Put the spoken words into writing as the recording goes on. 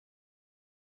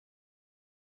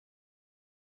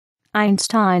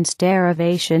Einstein's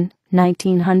derivation,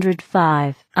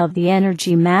 1905, of the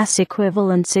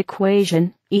energy-mass-equivalence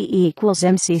equation,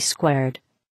 E=mc².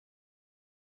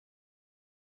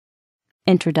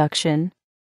 Introduction.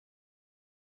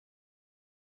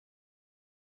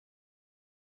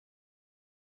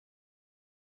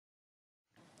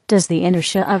 Does the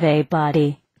inertia of a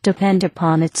body depend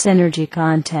upon its energy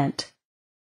content?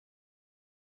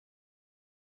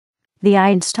 The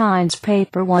Einstein's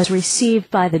paper was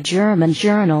received by the German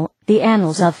journal, The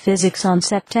Annals of Physics, on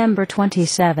September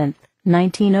 27,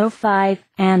 1905,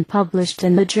 and published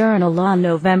in the journal on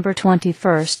November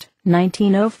 21,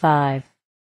 1905.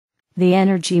 The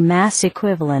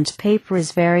energy-mass-equivalence paper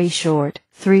is very short,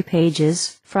 3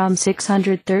 pages, from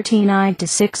 639 to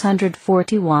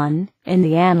 641, in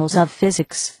the Annals of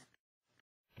Physics.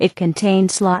 It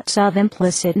contains lots of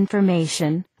implicit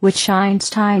information, which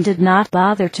Einstein did not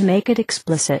bother to make it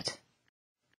explicit.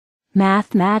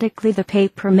 Mathematically, the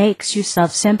paper makes use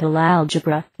of simple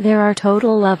algebra. There are a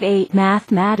total of 8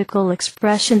 mathematical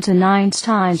expressions in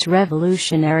Einstein's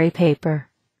revolutionary paper.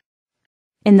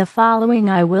 In the following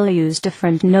I will use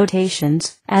different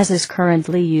notations, as is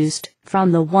currently used,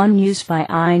 from the one used by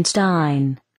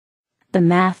Einstein. The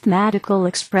mathematical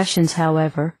expressions,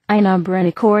 however, I number in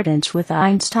accordance with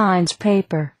Einstein's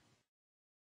paper.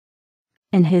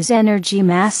 In his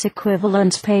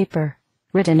energy-mass-equivalence paper,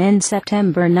 written in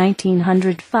September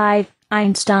 1905,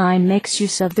 Einstein makes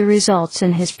use of the results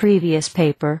in his previous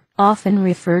paper, often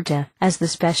referred to as the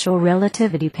special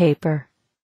relativity paper.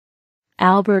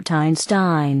 Albert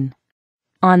Einstein.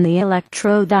 On the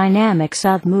electrodynamics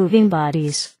of moving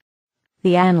bodies.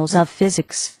 The Annals of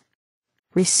Physics.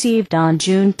 Received on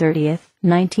June 30,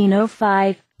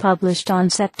 1905, published on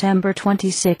September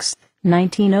 26,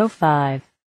 1905.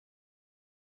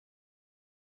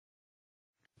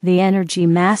 The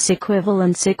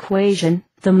energy-mass-equivalence equation,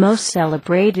 the most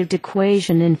celebrated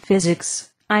equation in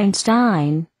physics,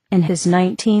 Einstein, in his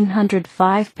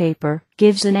 1905 paper,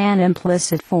 gives in an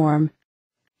implicit form.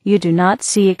 You do not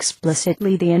see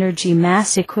explicitly the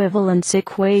energy-mass-equivalence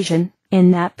equation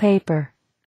in that paper,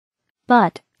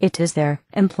 but it is there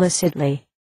implicitly.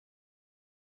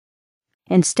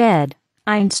 Instead,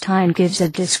 Einstein gives a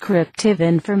descriptive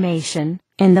information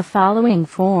in the following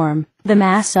form: the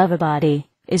mass of a body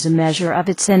is a measure of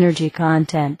its energy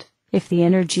content. If the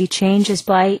energy changes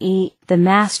by E, the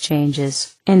mass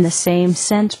changes, in the same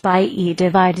sense, by E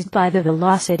divided by the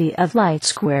velocity of light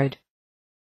squared.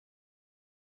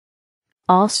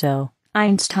 Also,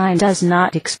 Einstein does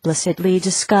not explicitly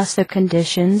discuss the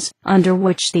conditions under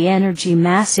which the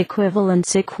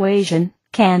energy-mass-equivalence equation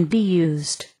can be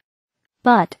used.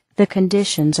 But the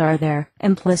conditions are there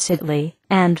implicitly,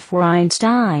 and for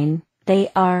Einstein, they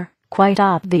are quite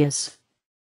obvious.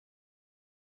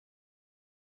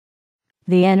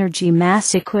 The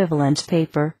energy-mass-equivalence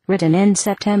paper, written in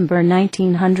September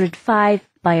 1905,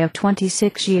 by a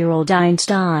 26-year-old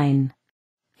Einstein.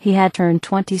 He had turned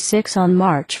 26 on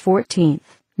March 14,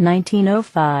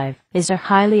 1905, is a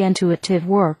highly intuitive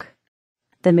work.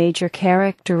 The major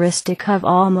characteristic of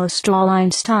almost all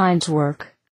Einstein's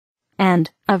work, and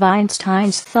of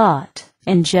Einstein's thought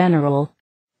in general.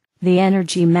 The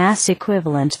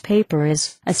energy-mass-equivalence paper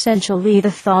is essentially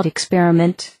the thought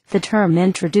experiment, the term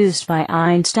introduced by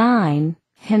Einstein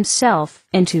himself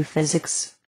into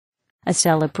physics. A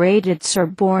celebrated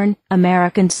Sorbonne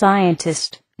American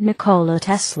scientist, Nikola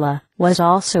Tesla, was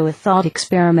also a thought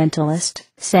experimentalist,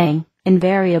 saying,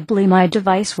 "Invariably my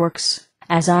device works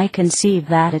as I conceive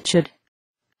that it should.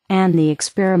 And the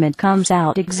experiment comes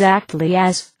out exactly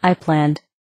as I planned."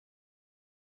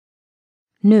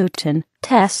 Newton,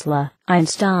 Tesla,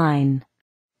 Einstein.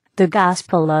 The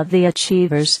Gospel of the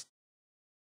Achievers.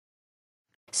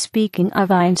 Speaking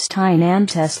of Einstein and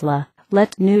Tesla,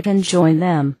 let Newton join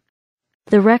them.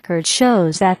 The record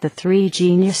shows that the 3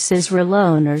 geniuses were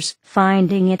loners,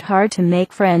 finding it hard to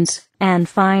make friends, and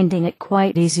finding it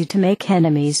quite easy to make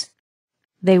enemies.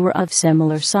 They were of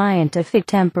similar scientific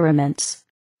temperaments,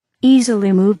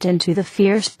 easily moved into the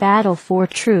fierce battle for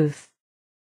truth.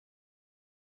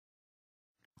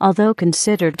 Although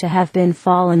considered to have been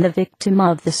the victim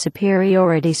of the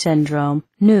superiority syndrome,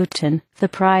 Newton, the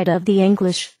pride of the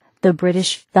English, the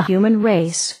British, the human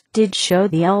race, did show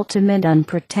the ultimate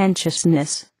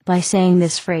unpretentiousness by saying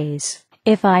this phrase: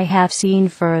 "If I have seen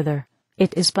further,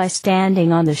 it is by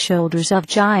standing on the shoulders of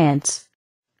giants."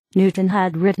 Newton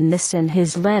had written this in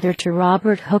his letter to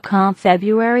Robert Hooke on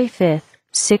February 5,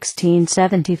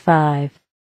 1675.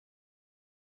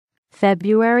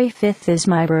 February 5th is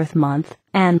my birth month,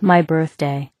 and my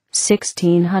birthday,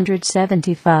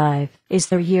 1675, is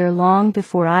the year long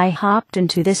before I hopped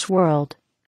into this world.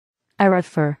 I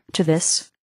refer to this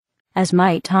as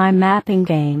my time mapping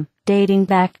game, dating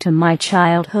back to my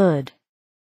childhood.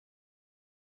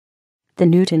 The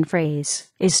Newton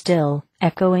phrase is still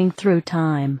echoing through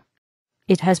time.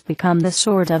 It has become the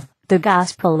sort of the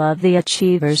gospel of the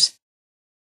achievers.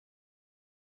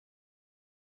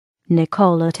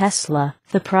 Nikola Tesla,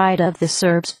 the pride of the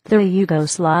Serbs, the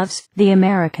Yugoslavs, the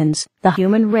Americans, the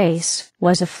human race,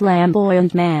 was a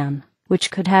flamboyant man, which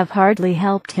could have hardly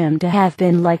helped him to have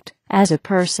been liked as a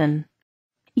person.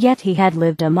 Yet he had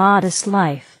lived a modest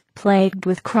life, plagued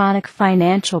with chronic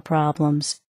financial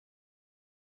problems.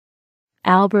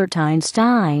 Albert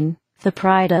Einstein, the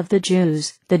pride of the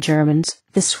Jews, the Germans,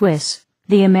 the Swiss,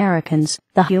 the Americans,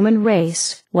 the human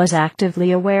race, was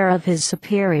actively aware of his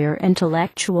superior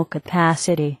intellectual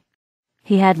capacity.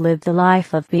 He had lived the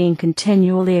life of being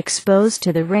continually exposed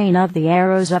to the rain of the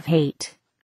arrows of hate.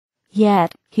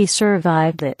 Yet, he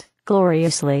survived it,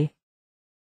 gloriously.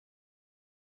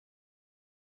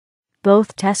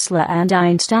 Both Tesla and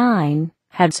Einstein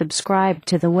had subscribed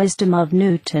to the wisdom of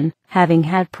Newton, having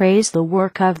had praised the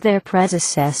work of their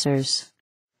predecessors.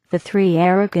 The three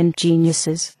arrogant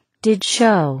geniuses did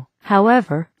show,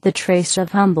 however, the trace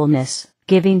of humbleness,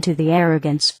 giving to the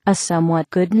arrogance a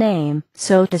somewhat good name,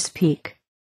 so to speak.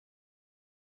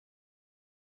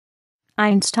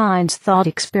 Einstein's thought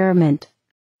experiment.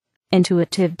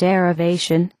 Intuitive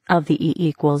derivation of the E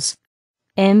equals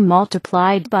m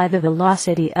multiplied by the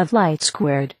velocity of light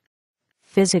squared.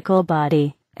 Physical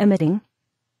body, emitting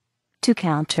to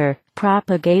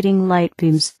counter-propagating light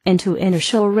beams into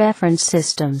inertial reference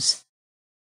systems.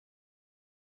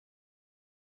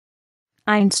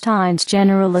 Einstein's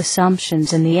general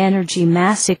assumptions in the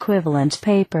Energy-Mass-Equivalence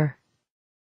Paper.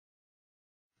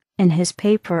 In his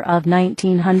paper of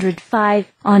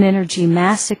 1905 on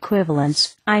energy-mass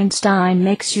equivalence, Einstein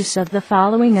makes use of the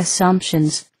following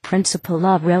assumptions. Principle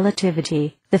of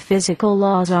relativity. The physical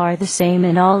laws are the same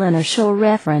in all inertial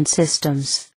reference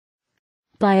systems.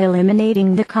 By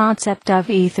eliminating the concept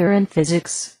of ether in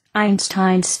physics,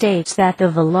 Einstein states that the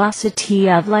velocity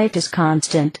of light is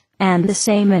constant, and the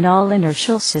same in all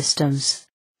inertial systems.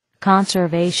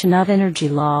 Conservation of energy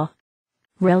law.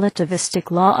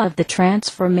 Relativistic law of the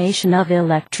transformation of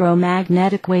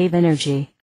electromagnetic wave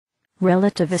energy.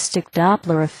 Relativistic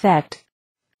Doppler effect.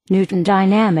 Newton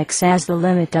dynamics as the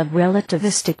limit of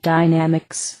relativistic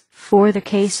dynamics, for the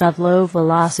case of low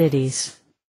velocities.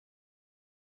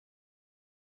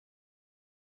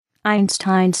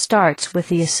 Einstein starts with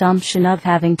the assumption of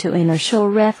having two inertial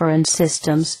reference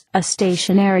systems, a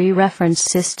stationary reference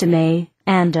system A,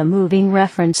 and a moving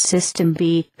reference system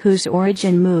B, whose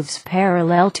origin moves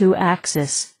parallel to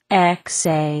axis,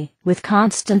 xa, with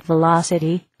constant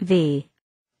velocity, v.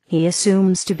 He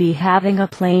assumes to be having a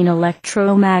plane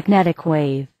electromagnetic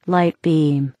wave, light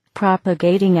beam,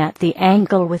 propagating at the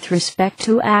angle with respect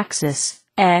to axis,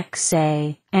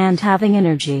 xa, and having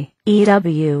energy,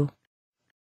 EW.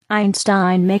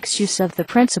 Einstein makes use of the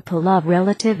principle of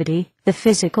relativity. The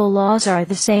physical laws are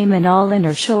the same in all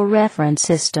inertial reference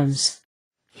systems.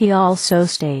 He also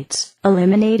states,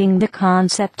 eliminating the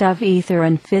concept of ether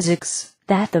in physics,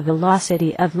 that the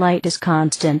velocity of light is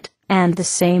constant, and the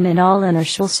same in all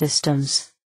inertial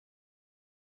systems.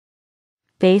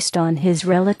 Based on his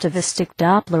relativistic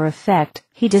Doppler effect,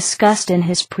 he discussed in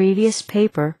his previous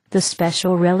paper, the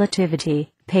special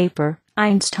relativity paper,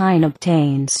 Einstein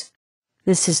obtains.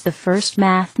 This is the first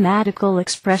mathematical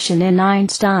expression in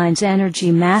Einstein's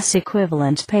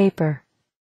Energy-Mass-Equivalence Paper.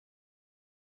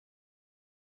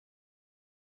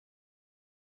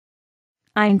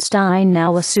 Einstein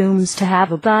now assumes to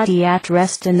have a body at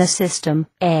rest in the system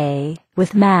A,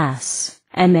 with mass,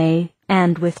 ma,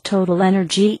 and with total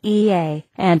energy Ea,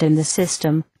 and in the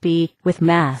system B, with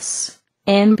mass,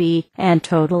 mb, and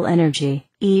total energy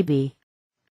Eb.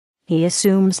 He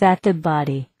assumes that the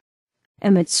body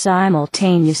emits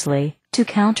simultaneously to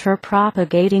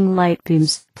counter-propagating light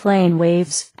beams, plane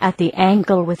waves, at the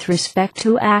angle with respect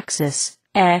to axis,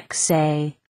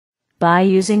 xa. By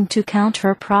using two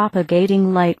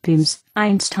counter-propagating light beams,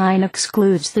 Einstein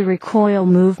excludes the recoil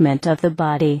movement of the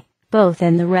body, both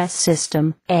in the rest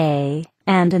system, A,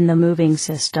 and in the moving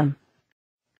system,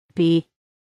 B.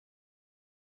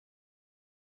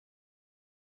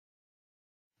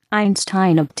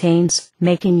 Einstein obtains,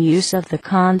 making use of the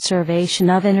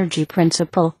conservation of energy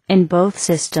principle in both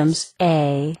systems,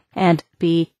 A and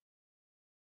B.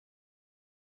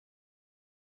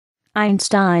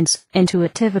 Einstein's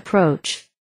intuitive approach.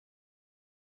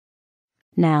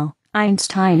 Now,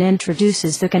 Einstein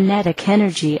introduces the kinetic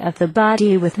energy of the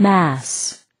body with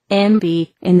mass,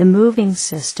 mb, in the moving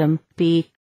system,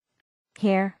 B.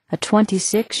 Here, a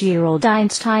 26-year-old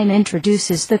Einstein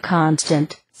introduces the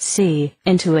constant c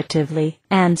intuitively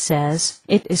and says,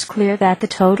 it is clear that the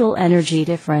total energy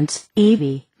difference,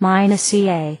 EB minus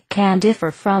EA, can differ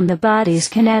from the body's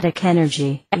kinetic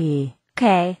energy,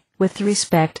 EK, with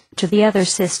respect to the other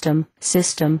system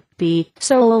B,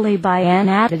 solely by an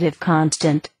additive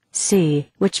constant, c,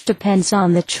 which depends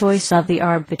on the choice of the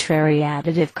arbitrary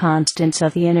additive constants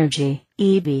of the energy,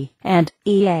 EB and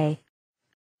EA.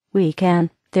 We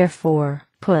can, therefore,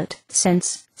 put,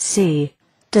 since c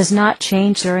does not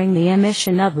change during the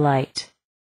emission of light.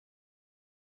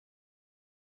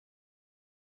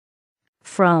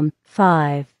 From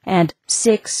 5 and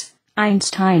 6,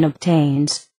 Einstein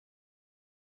obtains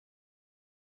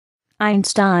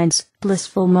Einstein's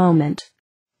blissful moment.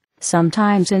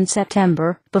 Sometimes in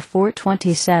September, before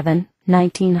 27,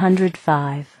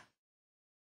 1905.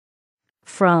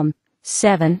 From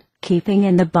 7, keeping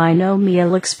in the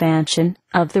binomial expansion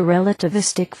of the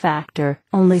relativistic factor,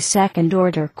 only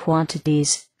second-order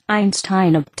quantities,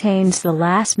 Einstein obtains the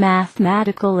last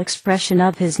mathematical expression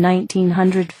of his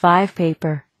 1905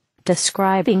 paper,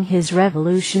 describing his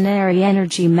revolutionary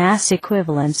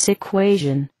energy-mass-equivalence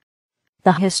equation.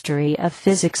 The history of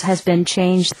physics has been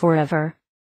changed forever.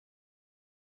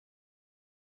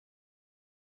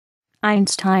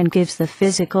 Einstein gives the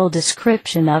physical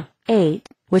description of 8,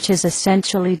 which is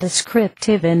essentially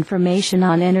descriptive information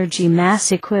on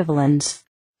energy-mass equivalence.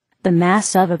 The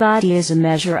mass of a body is a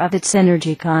measure of its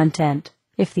energy content.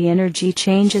 If the energy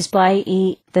changes by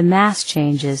E, the mass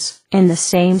changes, in the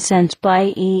same sense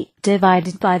by E,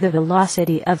 divided by the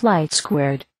velocity of light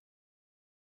squared.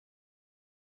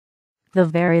 The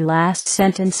very last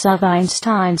sentence of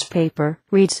Einstein's paper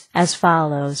reads as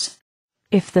follows.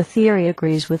 If the theory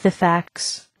agrees with the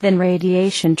facts, then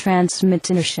radiation transmits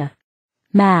inertia,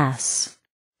 mass,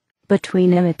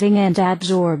 between emitting and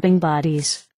absorbing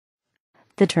bodies.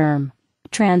 The term,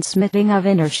 transmitting of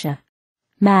inertia,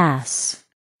 mass,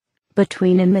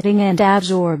 between emitting and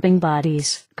absorbing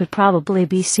bodies, could probably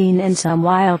be seen in some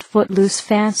wild footloose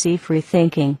fancy-free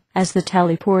thinking, as the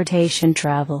teleportation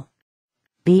travel.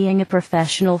 Being a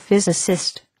professional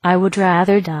physicist, I would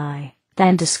rather die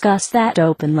than discuss that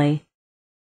openly.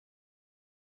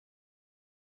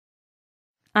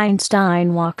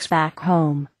 Einstein walks back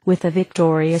home, with a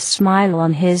victorious smile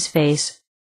on his face.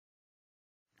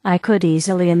 I could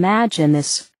easily imagine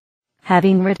this.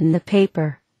 Having written the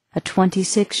paper, a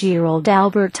 26-year-old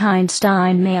Albert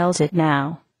Einstein mails it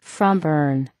now, from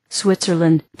Bern,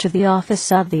 Switzerland, to the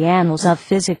office of the Annals of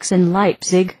Physics in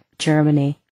Leipzig,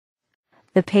 Germany.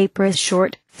 The paper is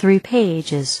short, 3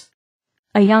 pages.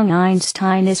 A young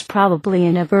Einstein is probably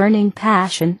in a burning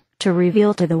passion to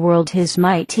reveal to the world his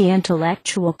mighty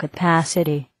intellectual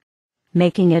capacity.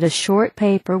 Making it a short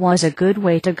paper was a good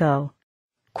way to go.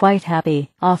 Quite happy,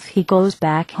 off he goes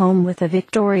back home with a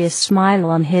victorious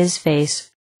smile on his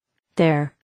face.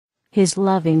 There, his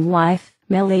loving wife,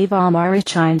 Mileva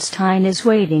Marich Einstein, is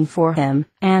waiting for him,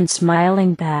 and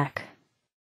smiling back.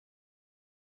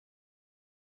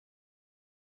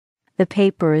 The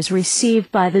paper is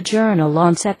received by the journal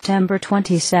on September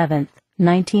 27,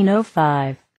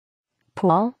 1905.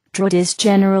 Paul Drott is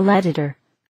general editor.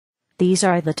 These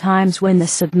are the times when the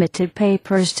submitted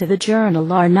papers to the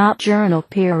journal are not journal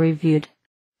peer-reviewed.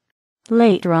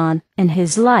 Later on in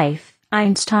his life,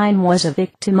 Einstein was a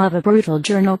victim of a brutal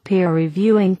journal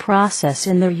peer-reviewing process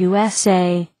in the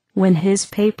USA, when his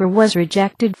paper was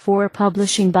rejected for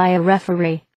publishing by a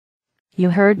referee. You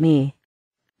heard me.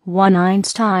 One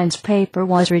Einstein's paper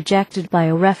was rejected by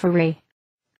a referee.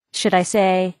 Should I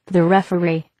say, the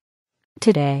referee?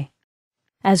 Today,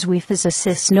 as we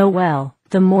physicists know well,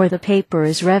 the more the paper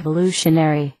is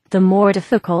revolutionary, the more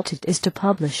difficult it is to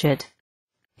publish it.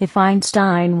 If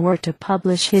Einstein were to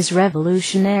publish his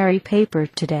revolutionary paper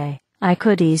today, I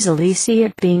could easily see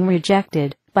it being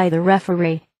rejected by the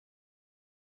referee.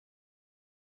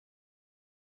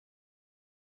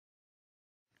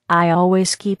 I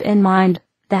always keep in mind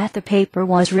that the paper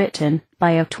was written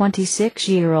by a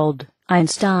 26-year-old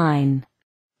Einstein,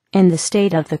 in the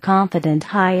state of the confident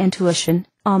high intuition,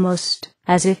 almost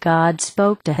as if God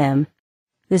spoke to him.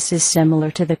 This is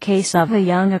similar to the case of a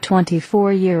young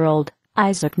 24-year-old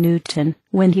Isaac Newton,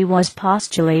 when he was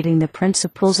postulating the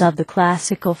principles of the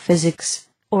classical physics,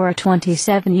 or a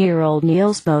 27-year-old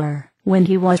Niels Bohr, when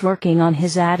he was working on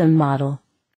his atom model.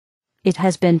 It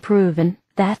has been proven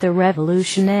that the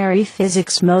revolutionary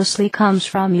physics mostly comes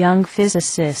from young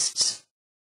physicists.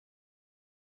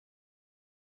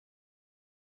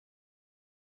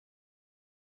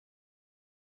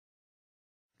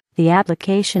 The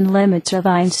application limits of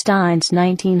Einstein's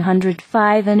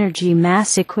 1905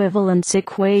 energy-mass equivalence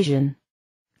equation.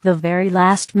 The very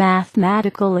last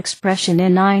mathematical expression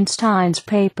in Einstein's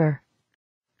paper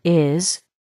is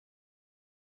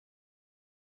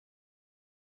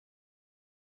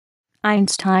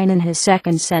Einstein in his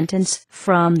second sentence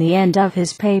from the end of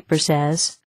his paper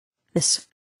says this.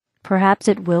 Perhaps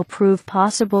it will prove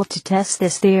possible to test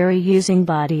this theory using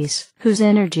bodies whose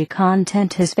energy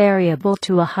content is variable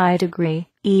to a high degree,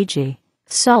 e.g.,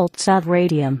 salts of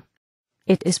radium.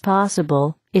 It is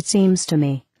possible, it seems to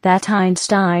me, that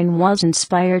Einstein was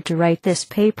inspired to write this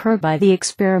paper by the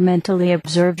experimentally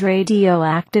observed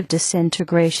radioactive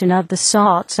disintegration of the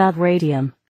salts of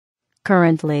radium.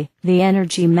 Currently, the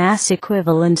energy-mass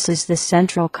equivalence is the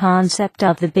central concept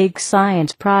of the big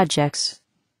science projects,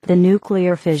 the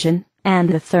nuclear fission, and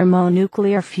the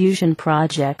thermonuclear fusion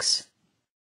projects.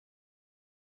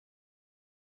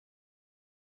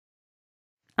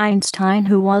 Einstein,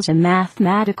 who was a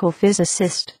mathematical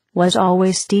physicist, was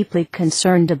always deeply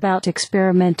concerned about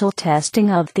experimental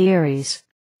testing of theories.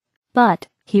 But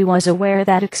he was aware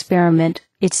that experiment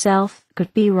itself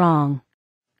could be wrong.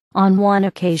 On one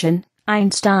occasion,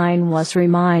 Einstein was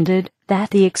reminded that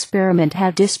the experiment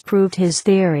had disproved his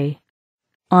theory.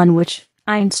 On which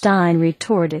Einstein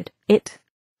retorted,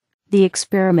 the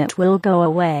experiment will go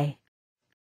away.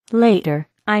 Later,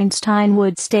 Einstein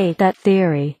would state that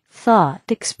theory, thought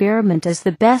experiment is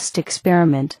the best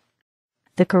experiment.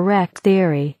 The correct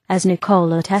theory, as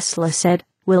Nikola Tesla said,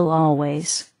 will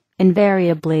always,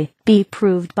 invariably, be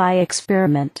proved by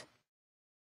experiment.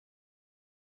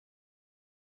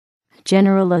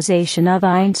 Generalization of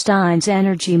Einstein's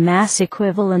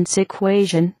energy-mass-equivalence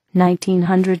equation,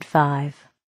 1905.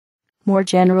 More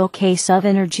general case of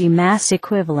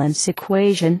energy-mass-equivalence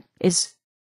equation is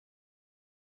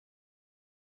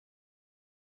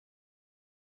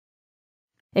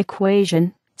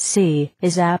equation C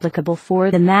is applicable for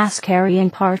the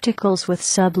mass-carrying particles with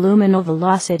subluminal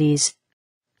velocities.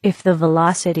 If the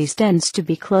velocity tends to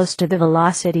be close to the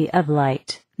velocity of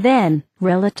light, then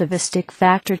relativistic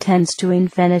factor tends to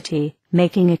infinity,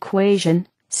 making equation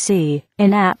C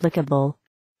inapplicable.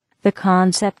 The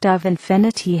concept of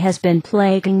infinity has been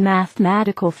plaguing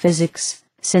mathematical physics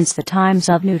since the times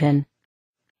of Newton.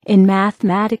 In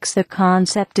mathematics, the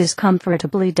concept is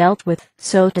comfortably dealt with,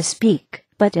 so to speak,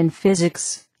 but in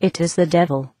physics, it is the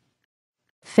devil.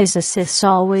 Physicists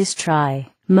always try,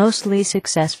 mostly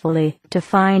successfully, to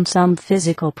find some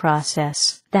physical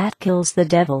process that kills the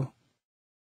devil.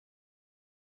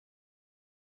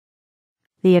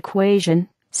 The equation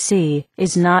C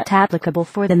is not applicable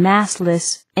for the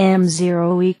massless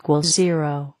m0 equals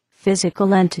 0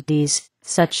 physical entities,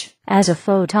 such as a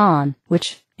photon,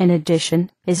 which, in addition,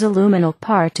 is a luminal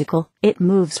particle. It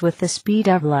moves with the speed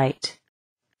of light.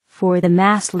 For the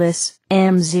massless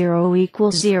m0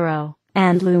 equals 0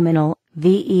 and luminal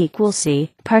v equals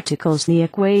c particles, the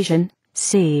equation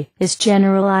C is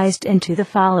generalized into the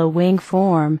following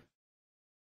form.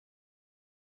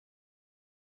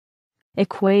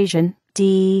 Equation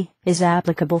D is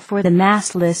applicable for the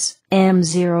massless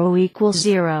m0 equals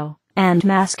 0 and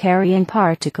mass-carrying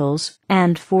particles,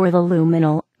 and for the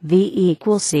luminal v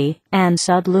equals c and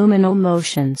subluminal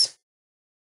motions.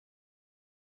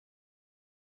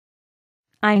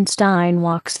 Einstein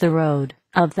walks the road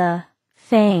of the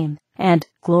fame and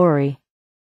glory.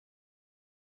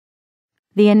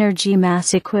 The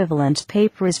Energy-Mass-Equivalence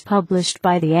Paper is published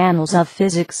by the Annals of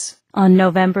Physics on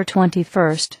November 21,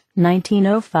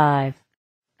 1905.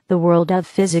 The world of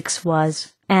physics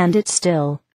was, and it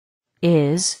still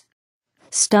is,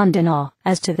 stunned in awe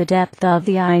as to the depth of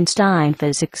the Einstein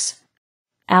physics.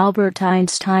 Albert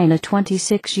Einstein, a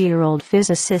 26-year-old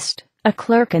physicist, a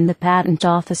clerk in the patent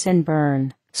office in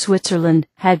Bern, Switzerland,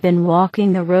 had been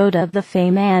walking the road of the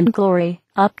fame and glory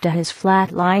up to his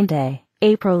flatline day,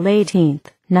 April 18,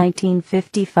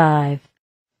 1955.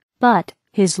 But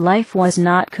his life was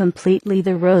not completely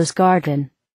the rose garden.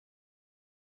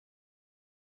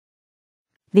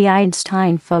 The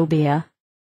Einstein phobia.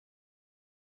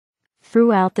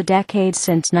 Throughout the decades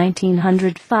since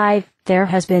 1905, there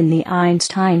has been the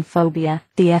Einstein phobia,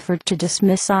 the effort to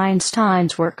dismiss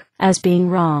Einstein's work as being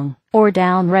wrong, or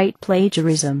downright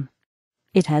plagiarism.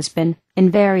 It has been,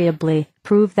 invariably,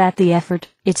 proved that the effort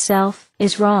itself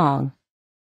is wrong.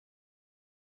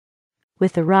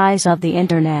 With the rise of the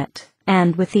Internet,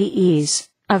 and with the ease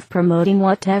of promoting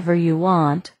whatever you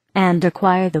want, and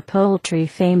acquire the paltry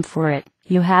fame for it,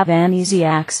 you have an easy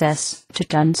access to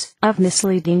tons of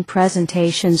misleading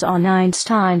presentations on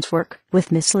Einstein's work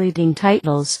with misleading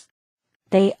titles.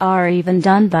 They are even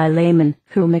done by laymen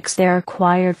who mix their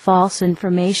acquired false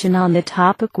information on the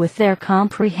topic with their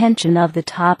comprehension of the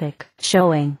topic,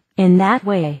 showing, in that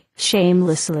way,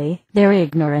 shamelessly, their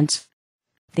ignorance.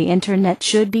 The Internet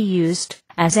should be used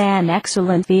as an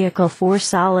excellent vehicle for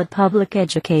solid public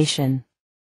education.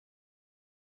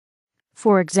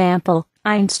 For example,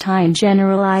 Einstein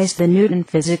generalized the Newton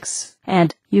physics,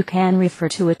 and you can refer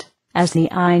to it as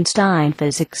the Einstein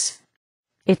physics.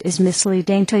 It is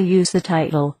misleading to use the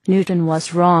title "Newton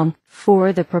was wrong"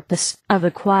 for the purpose of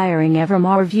acquiring ever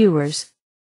more viewers.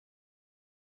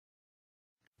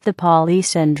 The Pauli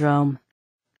syndrome.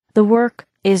 The work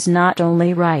is not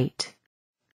only right,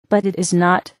 but it is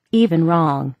not even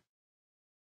wrong.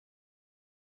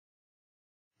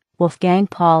 Wolfgang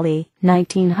Pauli,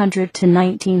 1900 to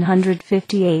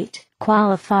 1958,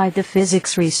 qualified the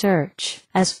physics research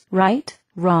as right,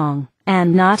 wrong,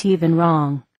 and not even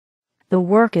wrong. The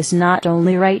work is not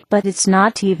only right, but it's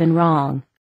not even wrong.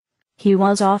 He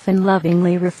was often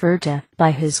lovingly referred to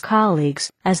by his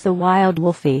colleagues as the Wild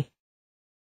Wolfie.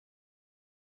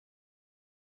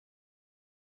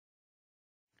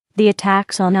 The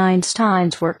attacks on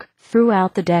Einstein's work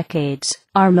throughout the decades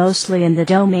are mostly in the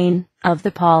domain of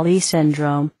the Pauli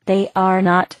syndrome. They are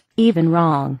not even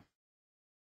wrong.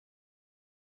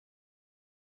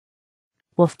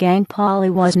 Wolfgang Pauli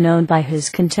was known by his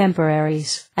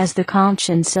contemporaries as the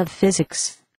conscience of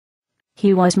physics.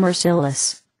 He was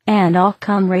merciless and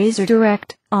often razor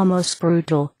direct, almost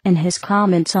brutal, in his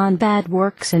comments on bad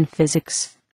works in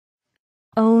physics.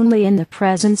 Only in the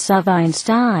presence of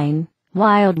Einstein,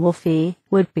 Wild Wolfie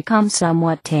would become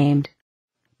somewhat tamed.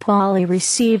 Pauli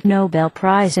received Nobel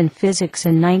Prize in Physics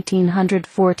in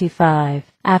 1945,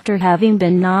 after having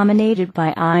been nominated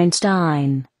by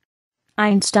Einstein.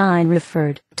 Einstein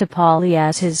referred to Pauli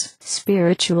as his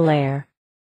spiritual heir.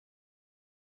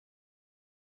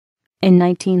 In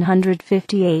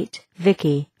 1958,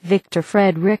 Victor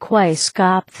Frederick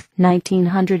Weisskopf,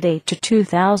 1908 to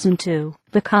 2002,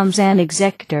 becomes an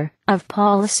executor of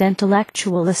Pauli's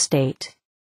intellectual estate.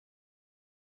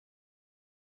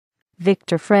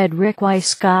 Victor Frederick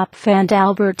Weisskopf and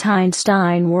Albert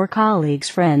Einstein were colleagues,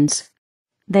 friends.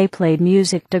 They played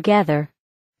music together.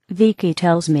 Vicky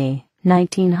tells me,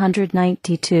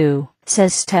 1992,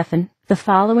 says Stefan, the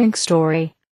following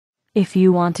story. If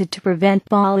you wanted to prevent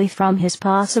Pauli from his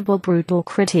possible brutal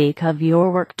critique of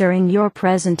your work during your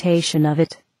presentation of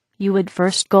it, you would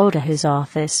first go to his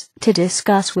office to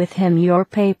discuss with him your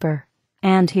paper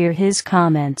and hear his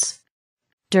comments.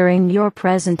 During your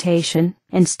presentation,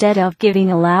 instead of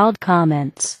giving aloud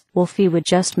comments, Wolfie would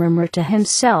just murmur to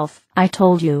himself, "I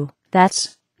told you,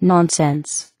 that's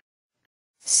nonsense."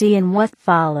 See in what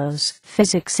follows,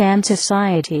 Physics and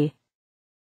Society.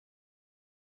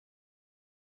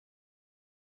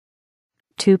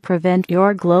 To prevent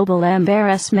your global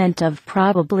embarrassment of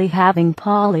probably having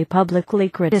Pauli publicly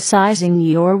criticizing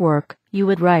your work, you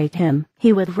would write him.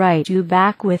 He would write you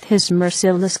back with his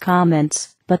merciless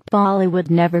comments, but Pauli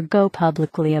would never go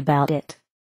publicly about it.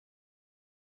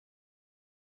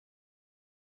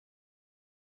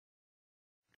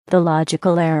 The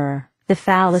logical error, the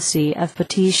fallacy of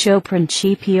petitio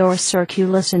principio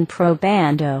circulus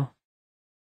probando.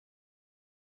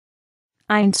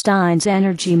 Einstein's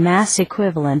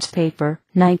Energy-Mass-Equivalence Paper,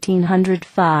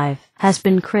 1905, has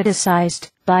been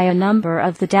criticized by a number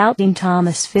of the doubting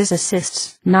Thomas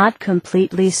physicists, not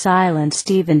completely silenced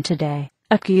even today,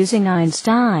 accusing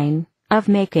Einstein of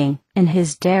making, in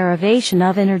his derivation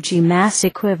of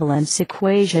energy-mass-equivalence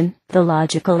equation, the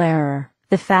logical error,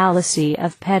 the fallacy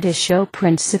of petitio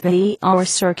principii or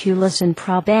circulus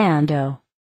probando.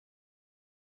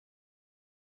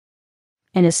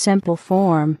 In a simple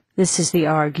form, this is the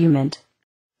argument.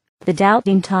 The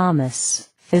doubting Thomas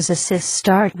physicists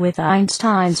start with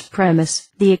Einstein's premise,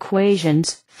 the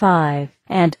equations 5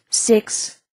 and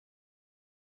 6.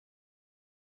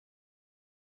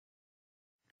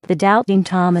 The doubting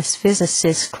Thomas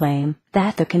physicists claim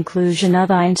that the conclusion of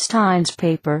Einstein's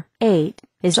paper 8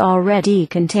 is already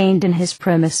contained in his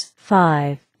premise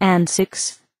 5 and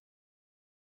 6.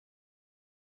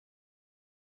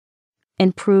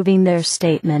 In proving their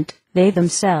statement, they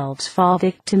themselves fall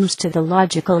victims to the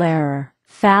logical error,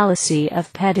 fallacy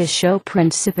of petitio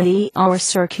principii or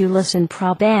circulus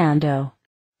probando.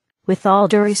 With all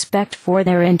due respect for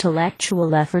their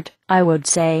intellectual effort, I would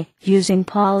say, using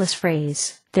Pauli's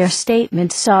phrase, their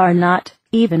statements are not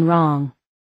even wrong.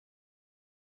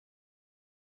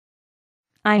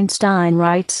 Einstein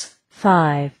writes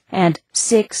 5 and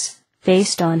 6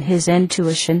 based on his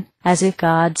intuition, as if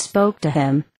God spoke to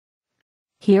him.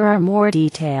 Here are more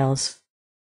details.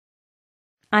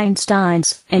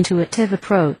 Einstein's intuitive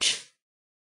approach.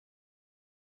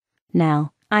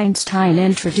 Now, Einstein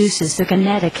introduces the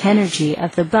kinetic energy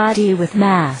of the body with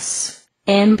mass,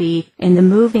 mb, in the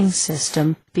moving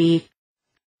system, b.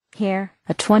 Here,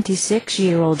 A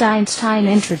 26-year-old Einstein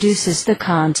introduces the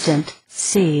constant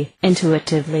c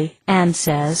intuitively and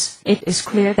says, "It is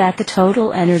clear that the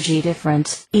total energy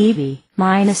difference, EV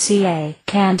minus CA,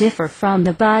 can differ from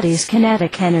the body's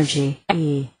kinetic energy,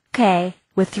 EK,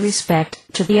 with respect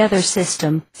to the other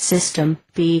system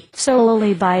B,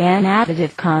 solely by an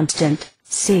additive constant,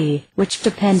 C, which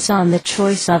depends on the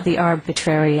choice of the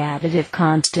arbitrary additive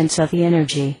constants of the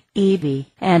energy, EV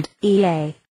and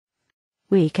EA.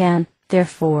 We can,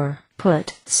 therefore,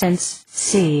 put, since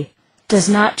C does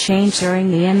not change during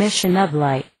the emission of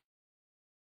light."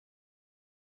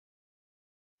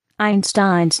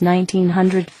 Einstein's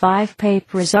 1905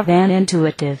 paper is of an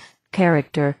intuitive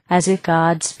character, as if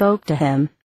God spoke to him.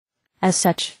 As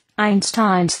such,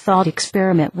 Einstein's thought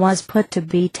experiment was put to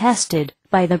be tested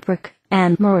by the brick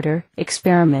and mortar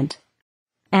experiment.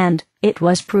 And it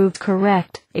was proved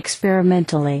correct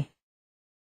experimentally.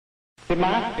 The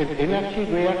mass and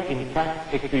energy were in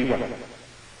fact equivalent,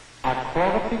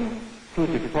 according to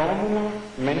the formula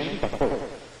mentioned above.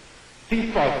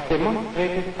 This was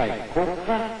demonstrated by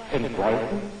Kocher and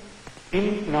Walton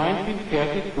in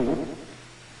 1932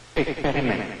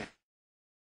 experiment.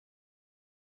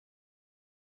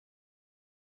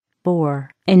 Bohr,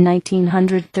 in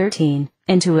 1913,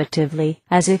 intuitively,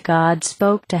 as if God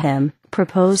spoke to him,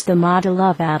 proposed the model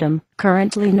of atom,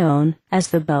 currently known as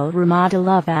the Bohr model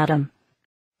of atom.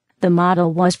 The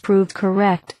model was proved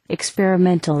correct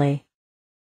experimentally.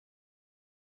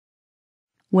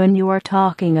 When you are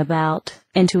talking about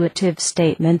intuitive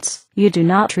statements, you do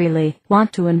not really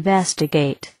want to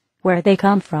investigate where they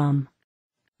come from,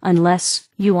 unless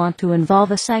you want to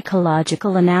involve a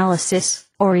psychological analysis,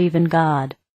 or even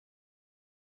God.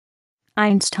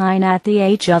 Einstein, at the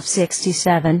age of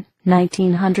 67,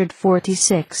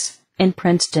 1946, in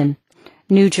Princeton,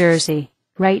 New Jersey,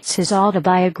 writes his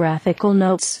autobiographical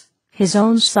notes, his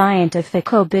own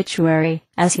scientific obituary,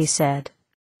 as he said.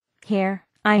 Here,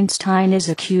 Einstein is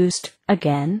accused,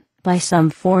 again, by some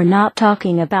for not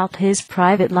talking about his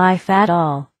private life at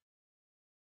all.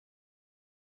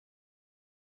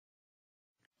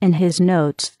 In his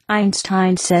notes,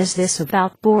 Einstein says this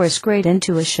about Bohr's great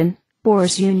intuition,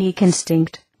 Bohr's unique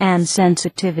instinct and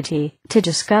sensitivity to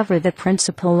discover the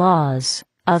principal laws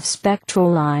of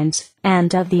spectral lines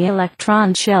and of the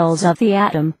electron shells of the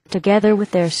atom, together with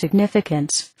their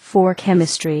significance for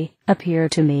chemistry, appear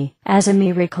to me as a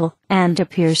miracle, and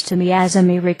appears to me as a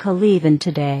miracle even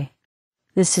today.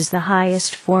 This is the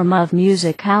highest form of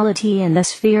musicality in the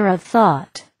sphere of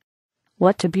thought.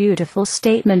 What a beautiful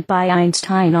statement by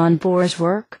Einstein on Bohr's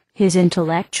work, his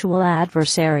intellectual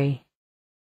adversary.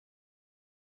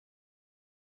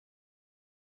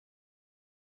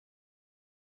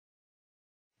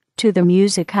 To the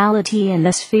musicality in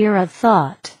the sphere of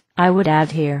thought, I would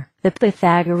add here the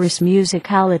Pythagoras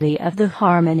musicality of the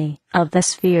harmony of the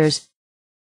spheres.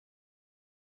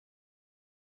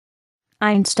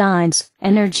 Einstein's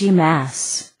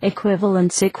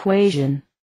energy-mass-equivalence equation.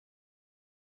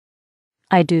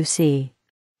 I do see.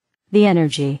 The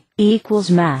energy equals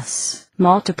mass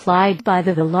multiplied by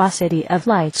the velocity of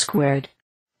light squared.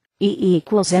 E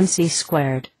equals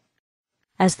mc².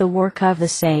 As the work of the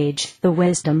sage, the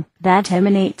wisdom that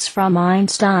emanates from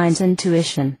Einstein's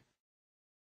intuition.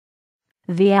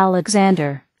 V.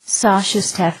 Alexander, Sasha,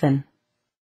 Stefan.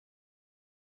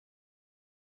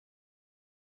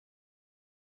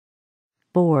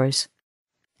 Bohr's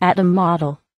atom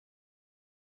model.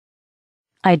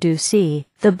 I do see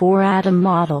the Bohr atom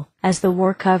model as the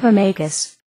work of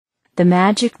Amagus, the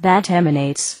magic that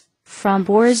emanates from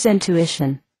Bohr's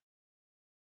intuition.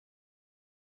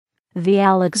 V.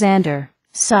 Alexander,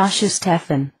 Sasha,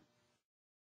 Stefan.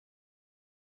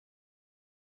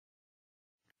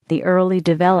 The early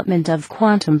development of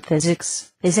quantum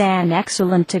physics is an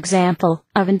excellent example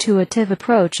of intuitive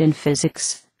approach in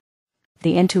physics.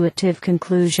 The intuitive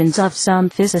conclusions of some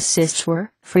physicists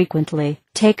were frequently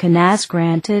taken as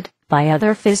granted by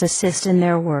other physicists in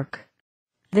their work.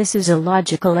 This is a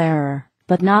logical error,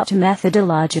 but not a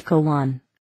methodological one.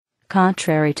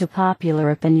 Contrary to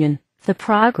popular opinion, the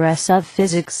progress of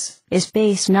physics is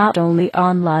based not only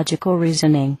on logical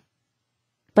reasoning,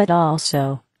 but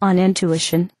also on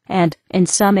intuition and, in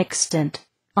some extent,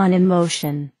 on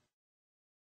emotion.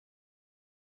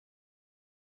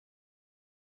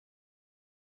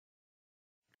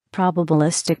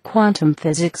 Probabilistic quantum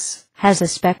physics has a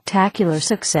spectacular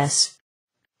success.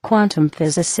 Quantum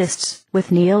physicists,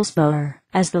 with Niels Bohr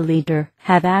as the leader,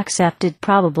 have accepted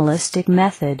probabilistic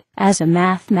method as a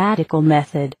mathematical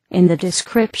method in the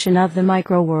description of the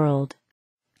microworld.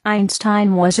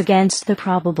 Einstein was against the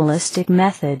probabilistic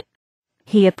method.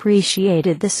 He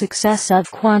appreciated the success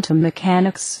of quantum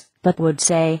mechanics but would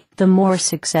say, the more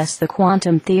success the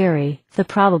quantum theory, the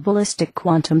probabilistic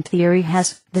quantum theory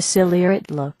has, the sillier it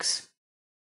looks.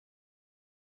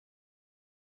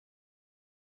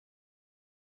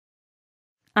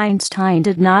 Einstein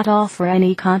did not offer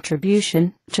any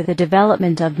contribution to the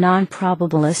development of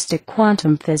non-probabilistic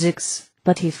quantum physics,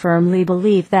 but he firmly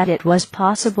believed that it was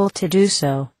possible to do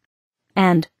so.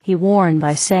 And he warned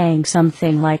by saying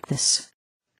something like this: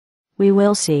 "We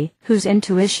will see whose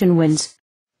intuition wins.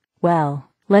 Well,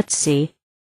 let's see."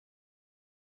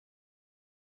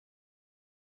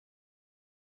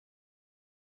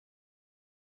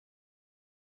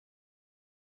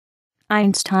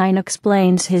 Einstein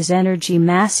explains his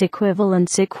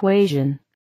energy-mass-equivalence equation.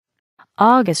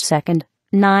 August 2,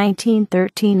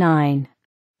 1939.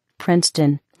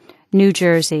 Princeton, New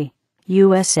Jersey,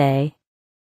 USA.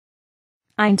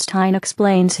 Einstein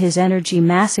explains his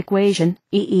energy-mass equation,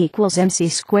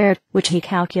 E=mc², which he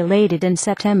calculated in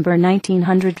September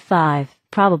 1905,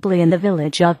 probably in the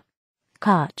village of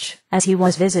Koch, as he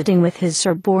was visiting with his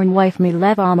Serb-born wife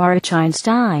Mileva Marić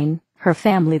Einstein, her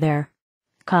family there.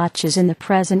 Koch is in the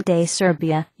present-day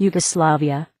Serbia,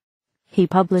 Yugoslavia. He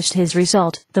published his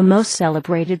result, the most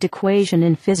celebrated equation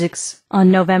in physics,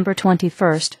 on November 21,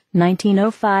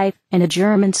 1905, in a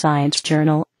German science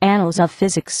journal, Annals of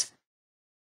Physics.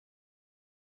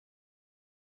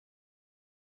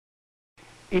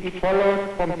 It follows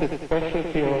from the special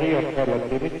theory of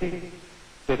relativity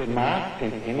that mass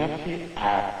and energy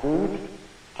are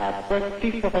but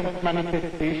different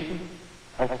manifestations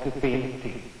of the same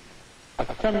thing. A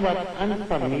somewhat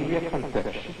unfamiliar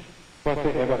conception for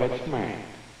the average mind.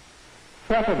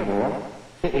 Furthermore,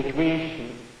 the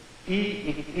equation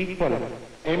E=mc²,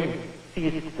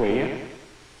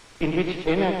 in which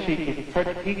energy is put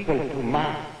equal to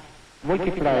mass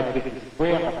multiplied with the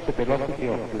square of the velocity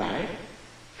of light,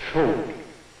 showed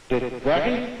that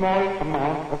very small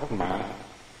amount of mass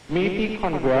may be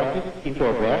converted into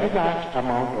a very large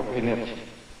amount of energy,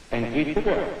 and vice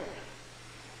versa.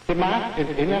 The mass and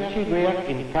energy were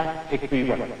in fact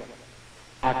equivalent,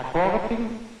 according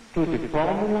to the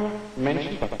formula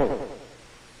mentioned above.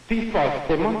 This was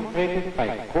demonstrated by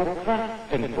Kokra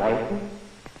and Walton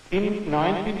in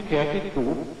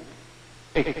 1932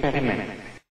 experiment.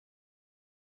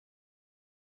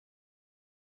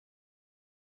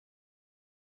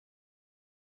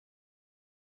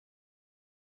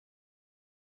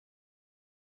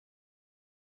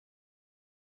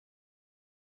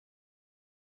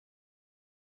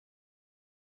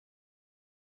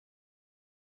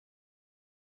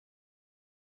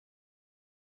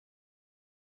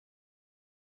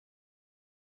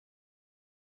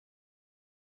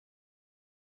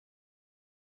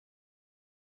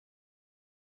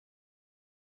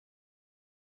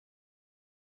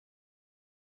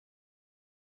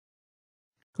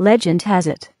 Legend has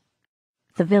it,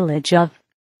 the village of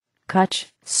Koch,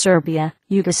 Serbia,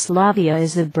 Yugoslavia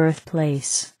is the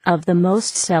birthplace of the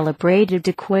most celebrated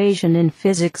equation in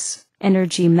physics,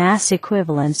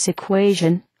 energy-mass-equivalence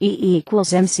equation,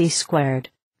 E=mc².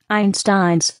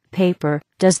 Einstein's paper,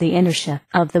 Does the inertia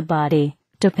of the body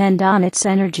depend on its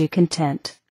energy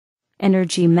content?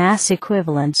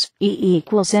 Energy-mass-equivalence,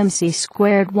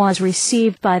 E=mc², was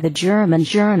received by the German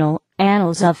journal,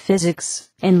 Annals of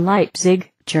Physics, in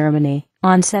Leipzig, Germany,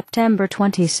 on September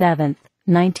 27,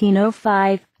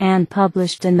 1905, and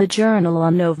published in the journal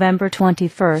on November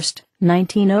 21,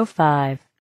 1905.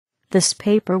 This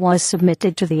paper was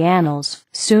submitted to the Annals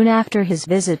soon after his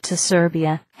visit to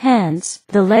Serbia. Hence,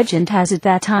 the legend has it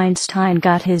that Einstein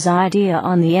got his idea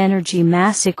on the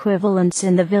energy-mass equivalence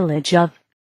in the village of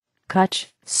Koch,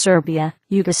 Serbia,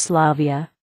 Yugoslavia.